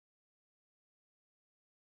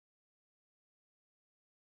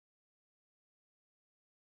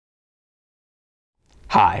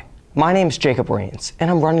Hi, my name is Jacob Rains,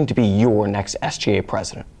 and I'm running to be your next SGA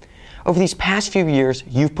president. Over these past few years,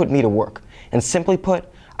 you've put me to work, and simply put,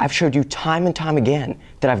 I've showed you time and time again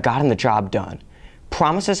that I've gotten the job done.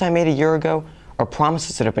 Promises I made a year ago are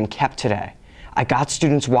promises that have been kept today. I got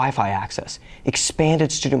students Wi-Fi access,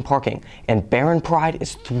 expanded student parking, and Barron pride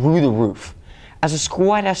is through the roof. As a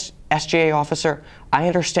school-wide SGA officer, I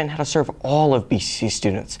understand how to serve all of BCC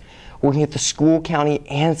students, working at the school, county,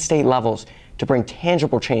 and state levels to bring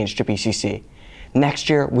tangible change to BCC.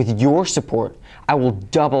 Next year, with your support, I will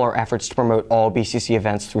double our efforts to promote all BCC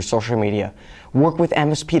events through social media, work with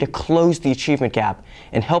MSP to close the achievement gap,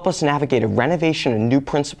 and help us navigate a renovation and new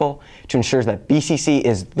principal to ensure that BCC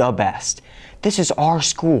is the best. This is our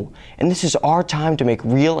school, and this is our time to make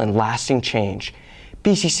real and lasting change.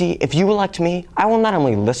 BCC, if you elect me, I will not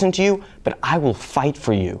only listen to you, but I will fight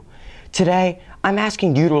for you. Today, I'm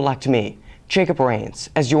asking you to elect me, Jacob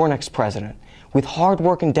Rains, as your next president. With hard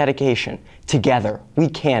work and dedication, together, we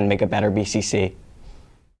can make a better BCC.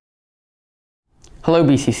 Hello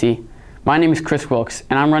BCC, my name is Chris Wilkes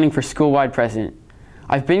and I'm running for school-wide president.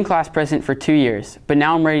 I've been class president for 2 years, but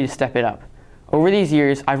now I'm ready to step it up. Over these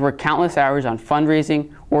years, I've worked countless hours on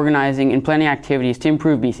fundraising, organizing, and planning activities to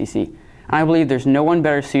improve BCC, and I believe there's no one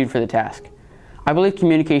better suited for the task. I believe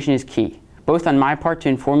communication is key, both on my part to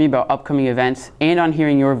inform you about upcoming events and on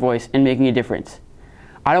hearing your voice and making a difference.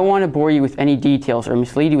 I don't want to bore you with any details or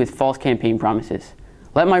mislead you with false campaign promises.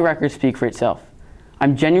 Let my record speak for itself.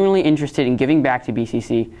 I'm genuinely interested in giving back to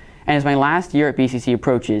BCC, and as my last year at BCC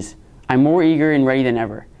approaches, I'm more eager and ready than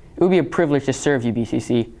ever. It would be a privilege to serve you,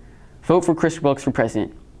 BCC. Vote for Chris Wilkes for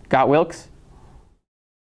president. Got Wilkes?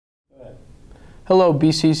 Hello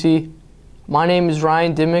BCC. My name is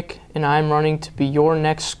Ryan Dimmick, and I'm running to be your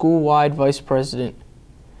next school-wide vice president.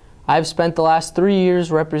 I've spent the last 3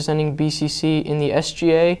 years representing BCC in the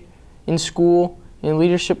SGA, in school, in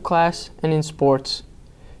leadership class, and in sports.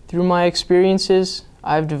 Through my experiences,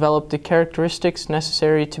 I've developed the characteristics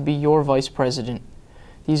necessary to be your vice president.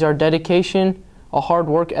 These are dedication, a hard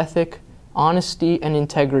work ethic, honesty, and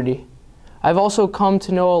integrity. I've also come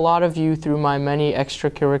to know a lot of you through my many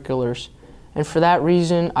extracurriculars, and for that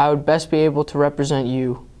reason, I would best be able to represent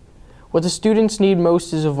you. What the students need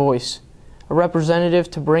most is a voice, a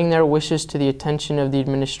representative to bring their wishes to the attention of the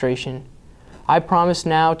administration. I promise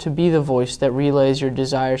now to be the voice that relays your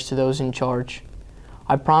desires to those in charge.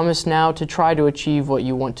 I promise now to try to achieve what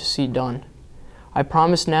you want to see done. I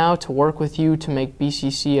promise now to work with you to make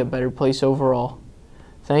BCC a better place overall.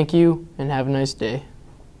 Thank you, and have a nice day.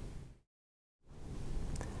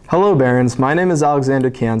 Hello Barons, my name is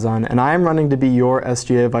Alexander Kanzon, and I am running to be your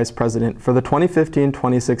SGA Vice President for the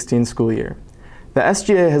 2015-2016 school year. The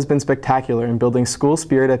SGA has been spectacular in building school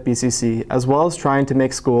spirit at BCC, as well as trying to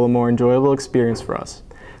make school a more enjoyable experience for us.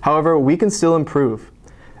 However, we can still improve.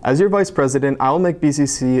 As your Vice President, I will make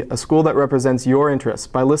BCC a school that represents your interests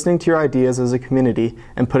by listening to your ideas as a community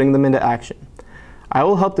and putting them into action. I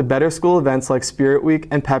will help to better school events like Spirit Week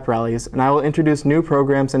and pep rallies, and I will introduce new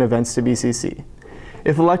programs and events to BCC.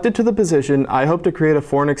 If elected to the position, I hope to create a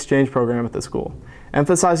foreign exchange program at the school,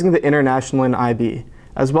 emphasizing the international in IB,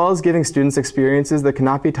 as well as giving students experiences that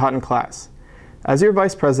cannot be taught in class. As your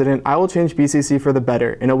Vice President, I will change BCC for the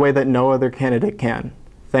better in a way that no other candidate can.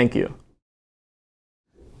 Thank you.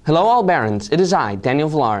 Hello all Barons, it is I, Daniel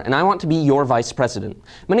Villar, and I want to be your Vice President.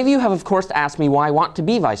 Many of you have of course asked me why I want to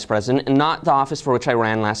be Vice President and not the office for which I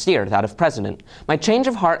ran last year, that of President. My change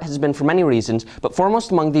of heart has been for many reasons, but foremost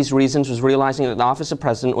among these reasons was realizing that the office of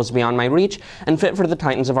President was beyond my reach and fit for the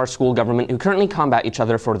titans of our school government who currently combat each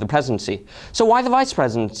other for the presidency. So why the Vice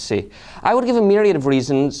Presidency? I would give a myriad of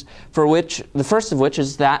reasons, for which, the first of which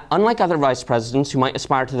is that, unlike other Vice Presidents who might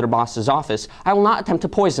aspire to their boss's office, I will not attempt to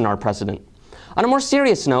poison our President. On a more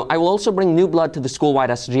serious note, I will also bring new blood to the school-wide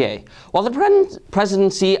SGA. While the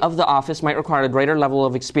presidency of the office might require a greater level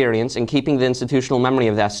of experience in keeping the institutional memory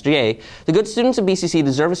of the SGA, the good students of BCC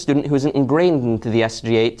deserve a student who isn't ingrained into the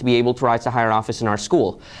SGA to be able to rise to higher office in our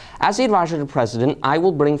school. As the advisor to President, I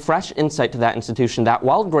will bring fresh insight to that institution that,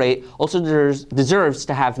 while great, also deserves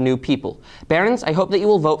to have new people. Barons, I hope that you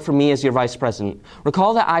will vote for me as your Vice President.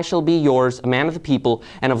 Recall that I shall be yours, a man of the people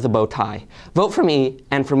and of the bow tie. Vote for me,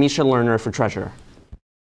 and for Misha Lerner for treasurer.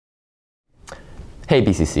 Hey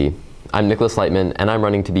BCC, I'm Nicholas Lightman, and I'm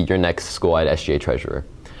running to be your next school-wide SGA treasurer.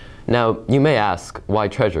 Now, you may ask, why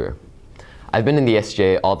treasurer? I've been in the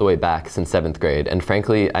SGA all the way back since 7th grade, and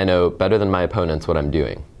frankly, I know better than my opponents what I'm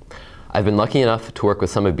doing. I've been lucky enough to work with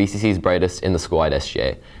some of BCC's brightest in the school-wide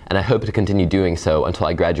SGA, and I hope to continue doing so until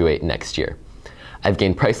I graduate next year. I've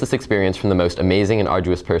gained priceless experience from the most amazing and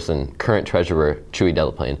arduous person, current treasurer, Chewy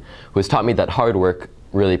Delaplane, who has taught me that hard work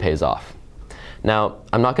really pays off. Now,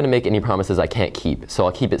 I'm not going to make any promises I can't keep, so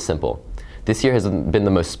I'll keep it simple. This year has been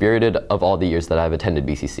the most spirited of all the years that I've attended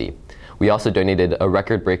BCC. We also donated a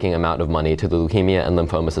record-breaking amount of money to the Leukemia and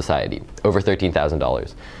Lymphoma Society, over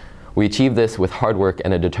 $13,000. We achieved this with hard work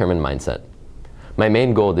and a determined mindset. My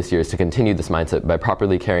main goal this year is to continue this mindset by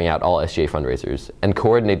properly carrying out all SGA fundraisers and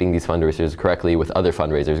coordinating these fundraisers correctly with other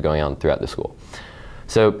fundraisers going on throughout the school.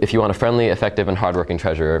 So if you want a friendly, effective, and hardworking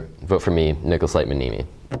treasurer, vote for me, Nicholas Lightman-Nemi.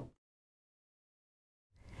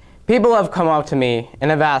 People have come up to me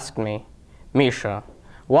and have asked me, Misha,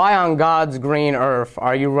 why on God's green earth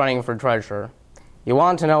are you running for treasurer? You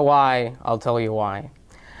want to know why? I'll tell you why.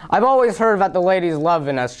 I've always heard that the ladies love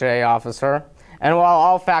an SGA officer, and while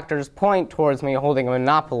all factors point towards me holding a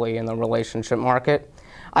monopoly in the relationship market,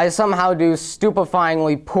 I somehow do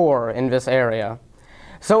stupefyingly poor in this area.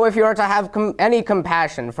 So if you are to have any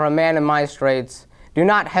compassion for a man in my straits, do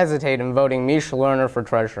not hesitate in voting Misha Lerner for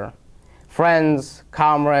treasurer. Friends,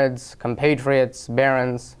 comrades, compatriots,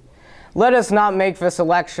 barons, let us not make this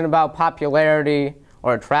election about popularity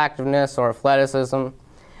or attractiveness or athleticism.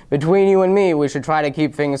 Between you and me, we should try to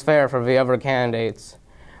keep things fair for the other candidates.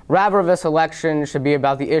 Rather, this election should be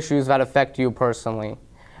about the issues that affect you personally.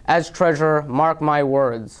 As treasurer, mark my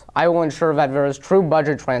words, I will ensure that there is true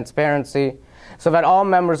budget transparency so that all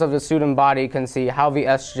members of the student body can see how the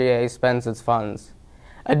SGA spends its funds.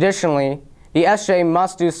 Additionally, the SGA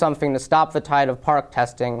must do something to stop the tide of park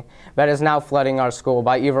testing that is now flooding our school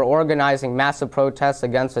by either organizing massive protests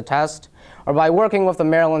against the test or by working with the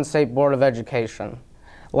Maryland State Board of Education.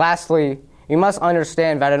 Lastly, you must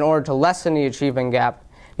understand that in order to lessen the achievement gap,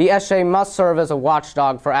 the SGA must serve as a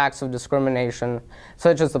watchdog for acts of discrimination,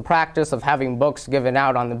 such as the practice of having books given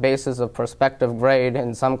out on the basis of prospective grade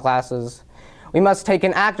in some classes. We must take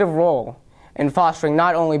an active role in fostering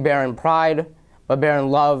not only Barron pride, but Barron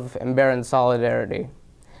love and Barron solidarity.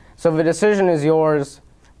 So the decision is yours,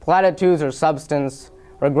 platitudes or substance,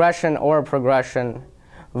 regression or progression.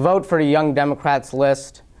 Vote for the Young Democrats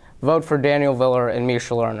list. Vote for Daniel Viller and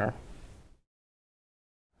Misha Lerner.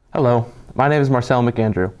 Hello, my name is Marcel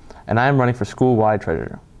McAndrew, and I am running for school-wide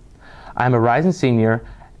treasurer. I am a rising senior,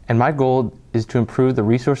 and my goal is to improve the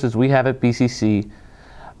resources we have at BCC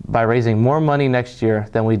by raising more money next year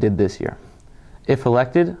than we did this year. If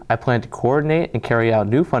elected, I plan to coordinate and carry out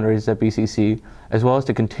new fundraisers at BCC, as well as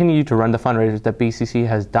to continue to run the fundraisers that BCC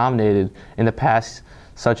has dominated in the past,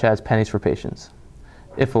 such as Pennies for Patients.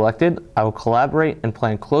 If elected, I will collaborate and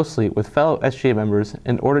plan closely with fellow SGA members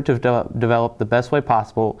in order to develop the best way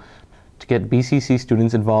possible to get BCC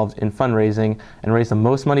students involved in fundraising and raise the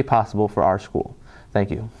most money possible for our school.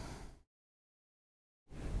 Thank you.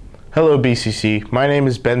 Hello BCC, my name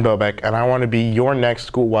is Ben Bobek and I want to be your next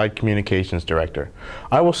school-wide communications director.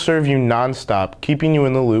 I will serve you non-stop, keeping you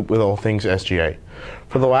in the loop with all things SGA.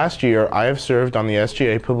 For the last year, I have served on the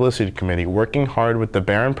SGA Publicity Committee, working hard with the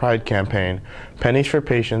Barron Pride campaign, Pennies for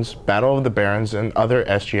Patients, Battle of the Barons, and other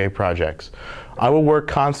SGA projects. I will work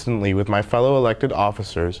constantly with my fellow elected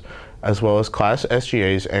officers, as well as class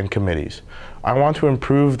SGAs and committees. I want to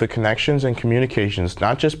improve the connections and communications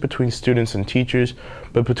not just between students and teachers,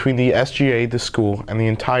 but between the SGA, the school, and the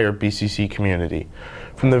entire BCC community.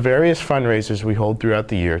 From the various fundraisers we hold throughout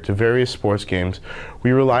the year to various sports games,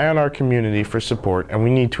 we rely on our community for support, and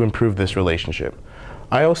we need to improve this relationship.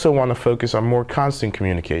 I also want to focus on more constant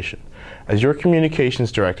communication. As your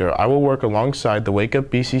communications director, I will work alongside the Wake Up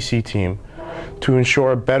BCC team to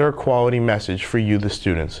ensure a better quality message for you, the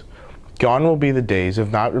students. Gone will be the days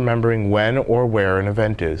of not remembering when or where an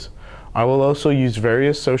event is. I will also use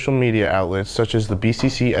various social media outlets such as the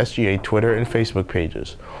BCC SGA Twitter and Facebook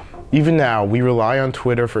pages. Even now, we rely on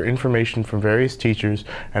Twitter for information from various teachers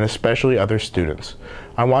and especially other students.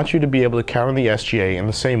 I want you to be able to count on the SGA in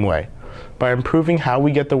the same way. By improving how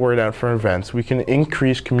we get the word out for events, we can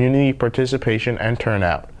increase community participation and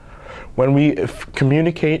turnout. When we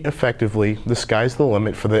communicate effectively, the sky's the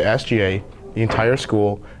limit for the SGA, the entire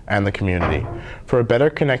school, and the community. For a better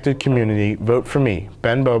connected community, vote for me,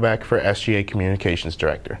 Ben Bobek, for SGA Communications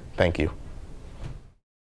Director. Thank you.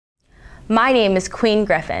 My name is Queen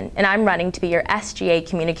Griffin, and I'm running to be your SGA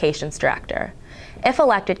Communications Director. If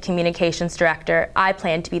elected Communications Director, I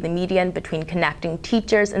plan to be the median between connecting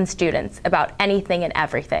teachers and students about anything and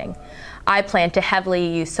everything. I plan to heavily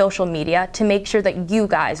use social media to make sure that you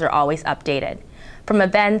guys are always updated. From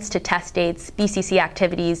events to test dates, BCC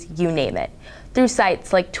activities, you name it. Through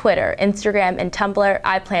sites like Twitter, Instagram, and Tumblr,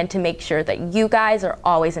 I plan to make sure that you guys are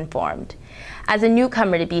always informed. As a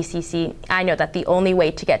newcomer to BCC, I know that the only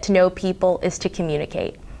way to get to know people is to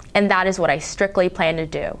communicate. And that is what I strictly plan to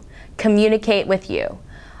do. Communicate with you.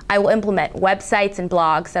 I will implement websites and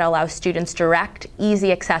blogs that allow students direct,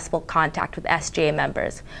 easy, accessible contact with SGA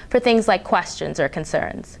members for things like questions or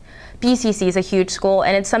concerns. BCC is a huge school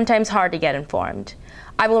and it's sometimes hard to get informed.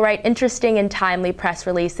 I will write interesting and timely press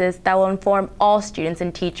releases that will inform all students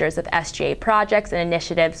and teachers of SGA projects and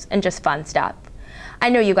initiatives and just fun stuff. I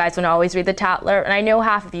know you guys don't always read the Tatler, and I know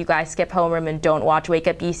half of you guys skip homeroom and don't watch Wake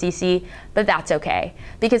Up BCC, but that's okay,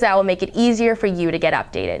 because I will make it easier for you to get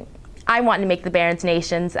updated. I want to make the Barons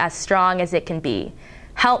Nations as strong as it can be.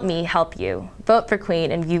 Help me help you. Vote for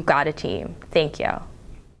Queen and you've got a team. Thank you.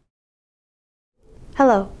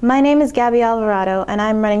 Hello, my name is Gabby Alvarado and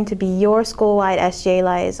I'm running to be your school-wide SGA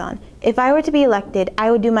liaison. If I were to be elected, I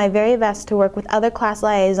would do my very best to work with other class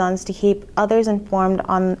liaisons to keep others informed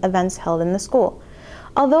on events held in the school.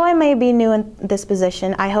 Although I may be new in this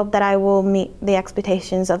position, I hope that I will meet the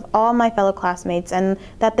expectations of all my fellow classmates and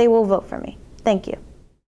that they will vote for me. Thank you.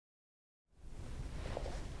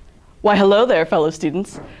 Why, hello there, fellow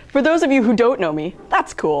students. For those of you who don't know me,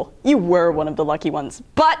 that's cool. You were one of the lucky ones,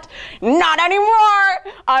 but not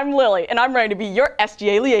anymore! I'm Lily, and I'm ready to be your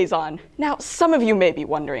SGA liaison. Now, some of you may be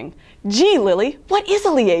wondering, gee, Lily, what is a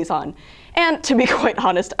liaison? And to be quite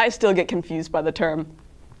honest, I still get confused by the term.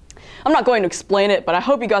 I'm not going to explain it, but I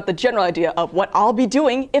hope you got the general idea of what I'll be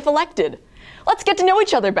doing if elected. Let's get to know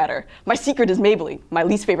each other better. My secret is Maybelline, my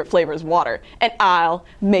least favorite flavor is water, and I'll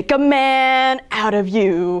make a man out of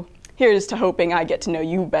you. Here's to hoping I get to know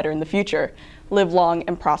you better in the future. Live long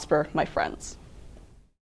and prosper, my friends.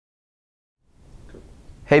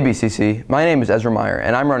 Hey BCC, my name is Ezra Meyer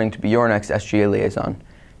and I'm running to be your next SGA liaison.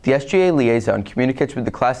 The SGA liaison communicates with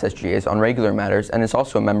the class SGAs on regular matters and is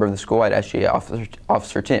also a member of the school-wide SGA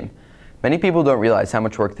officer team. Many people don't realize how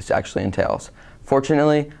much work this actually entails.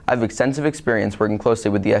 Fortunately, I have extensive experience working closely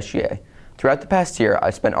with the SGA. Throughout the past year, I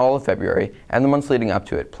spent all of February and the months leading up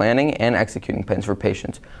to it planning and executing plans for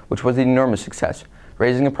patients, which was an enormous success,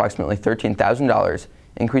 raising approximately $13,000,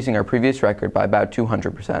 increasing our previous record by about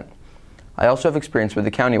 200%. I also have experience with the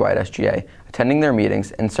countywide SGA, attending their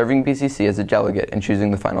meetings and serving BCC as a delegate in choosing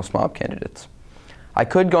the final SMOB candidates. I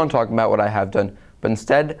could go on talking about what I have done, but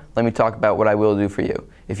instead, let me talk about what I will do for you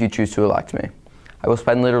if you choose to elect me. I will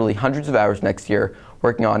spend literally hundreds of hours next year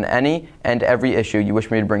working on any and every issue you wish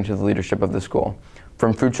me to bring to the leadership of the school.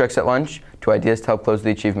 From food trucks at lunch to ideas to help close the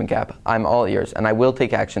achievement gap, I'm all ears and I will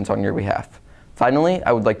take actions on your behalf. Finally,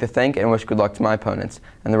 I would like to thank and wish good luck to my opponents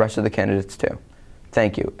and the rest of the candidates too.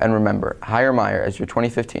 Thank you, and remember, hire Meyer as your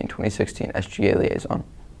 2015-2016 SGA liaison.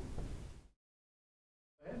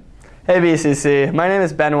 Hey BCC, my name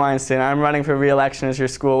is Ben Weinstein. I'm running for re-election as your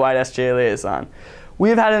school-wide SGA liaison.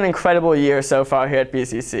 We've had an incredible year so far here at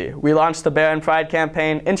BCC. We launched the Bear and Pride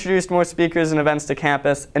campaign, introduced more speakers and events to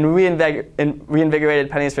campus, and reinvigorated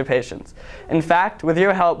Pennies for Patients. In fact, with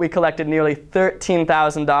your help, we collected nearly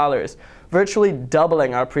 $13,000, virtually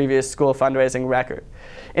doubling our previous school fundraising record.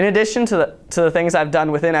 In addition to the things I've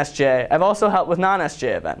done within SGA, I've also helped with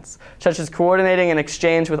non-SGA events, such as coordinating an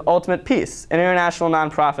exchange with Ultimate Peace, an international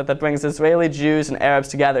nonprofit that brings Israeli Jews and Arabs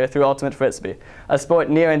together through Ultimate Frisbee, a sport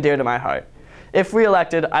near and dear to my heart. If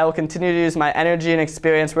re-elected, I will continue to use my energy and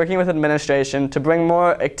experience working with administration to bring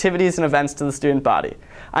more activities and events to the student body.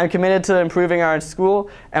 I'm committed to improving our school,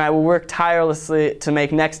 and I will work tirelessly to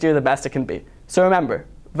make next year the best it can be. So remember,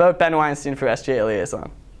 vote Ben Weinstein for SGA liaison.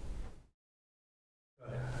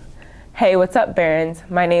 Hey, what's up, Barons?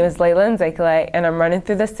 My name is Layla Nzekele, and I'm running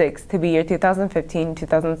through the 6th to be your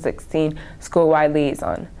 2015-2016 school-wide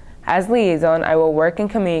liaison. As liaison, I will work and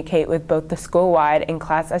communicate with both the school-wide and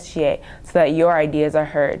class SGA so that your ideas are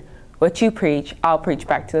heard. What you preach, I'll preach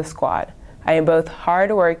back to the squad. I am both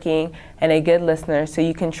hard-working and a good listener, so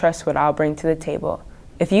you can trust what I'll bring to the table.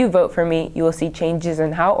 If you vote for me, you will see changes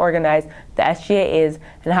in how organized the SGA is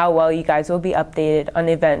and how well you guys will be updated on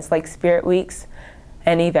events like Spirit Weeks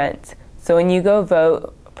and events. So when you go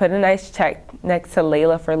vote, put a nice check next to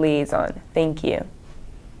Layla for liaison. Thank you.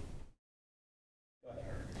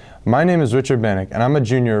 My name is Richard Bannock, and I'm a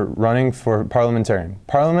junior running for parliamentarian.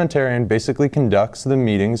 Parliamentarian basically conducts the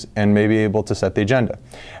meetings and may be able to set the agenda.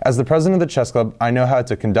 As the president of the chess club, I know how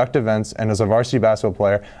to conduct events, and as a varsity basketball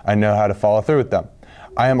player, I know how to follow through with them.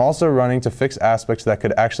 I am also running to fix aspects that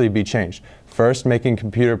could actually be changed. First, making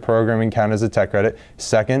computer programming count as a tech credit.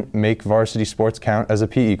 Second, make varsity sports count as a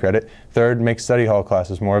PE credit. Third, make study hall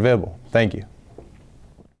classes more available. Thank you.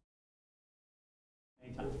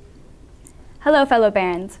 Hello, fellow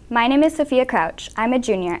Barons. My name is Sophia Crouch. I'm a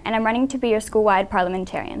junior, and I'm running to be your school-wide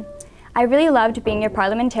parliamentarian. I really loved being your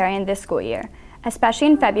parliamentarian this school year, especially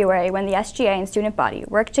in February when the SGA and student body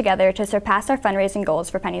worked together to surpass our fundraising goals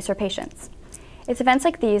for Pennies for Patients. It's events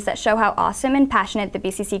like these that show how awesome and passionate the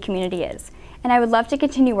BCC community is, and I would love to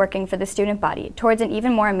continue working for the student body towards an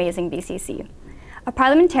even more amazing BCC. A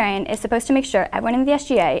parliamentarian is supposed to make sure everyone in the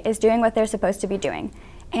SGA is doing what they're supposed to be doing,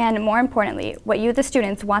 and more importantly, what you, the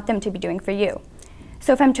students, want them to be doing for you.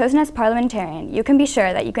 So if I'm chosen as parliamentarian, you can be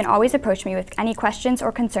sure that you can always approach me with any questions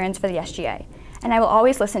or concerns for the SGA, and I will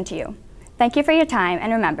always listen to you. Thank you for your time,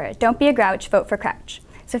 and remember, don't be a grouch, vote for Crouch.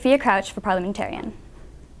 Sophia Crouch for parliamentarian.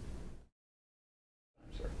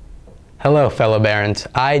 Hello, fellow Barons.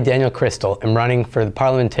 I, Daniel Crystal, am running for the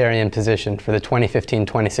parliamentarian position for the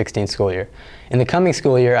 2015-2016 school year. In the coming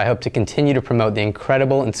school year, I hope to continue to promote the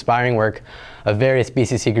incredible, inspiring work of various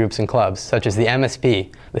BCC groups and clubs, such as the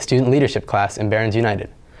MSP, the Student Leadership Class, and Barons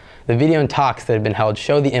United. The video and talks that have been held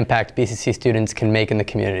show the impact BCC students can make in the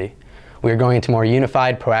community. We are going into a more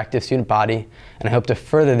unified, proactive student body, and I hope to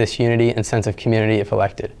further this unity and sense of community if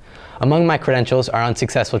elected. Among my credentials are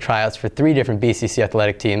unsuccessful tryouts for 3 different BCC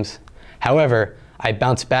athletic teams. However, I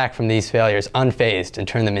bounced back from these failures unfazed and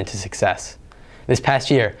turned them into success. This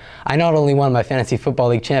past year, I not only won my Fantasy Football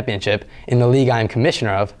League championship in the league I am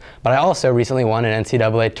commissioner of, but I also recently won an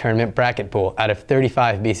NCAA tournament bracket pool out of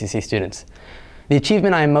 35 BCC students. The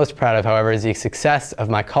achievement I am most proud of, however, is the success of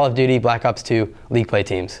my Call of Duty Black Ops 2 league play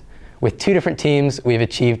teams. With 2 different teams, we have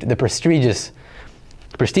achieved the prestigious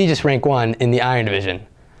rank 1 in the Iron Division.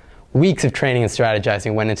 Weeks of training and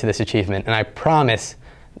strategizing went into this achievement, and I promise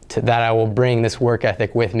that I will bring this work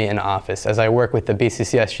ethic with me in office as I work with the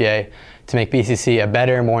BCC SGA to make BCC a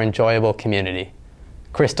better, more enjoyable community.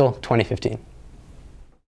 Crystal, 2015.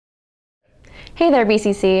 Hey there,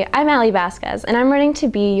 BCC. I'm Allie Vasquez, and I'm running to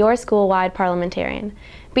be your school-wide parliamentarian.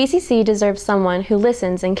 BCC deserves someone who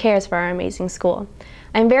listens and cares for our amazing school.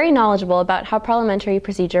 I'm very knowledgeable about how parliamentary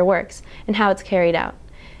procedure works and how it's carried out.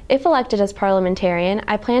 If elected as parliamentarian,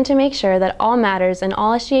 I plan to make sure that all matters and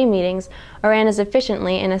all SGA meetings are ran as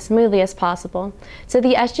efficiently and as smoothly as possible, so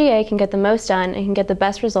the SGA can get the most done and can get the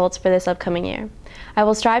best results for this upcoming year. I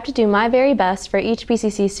will strive to do my very best for each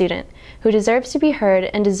BCC student, who deserves to be heard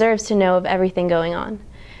and deserves to know of everything going on.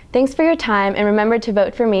 Thanks for your time, and remember to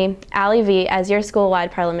vote for me, Allie V, as your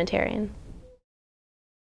school-wide parliamentarian.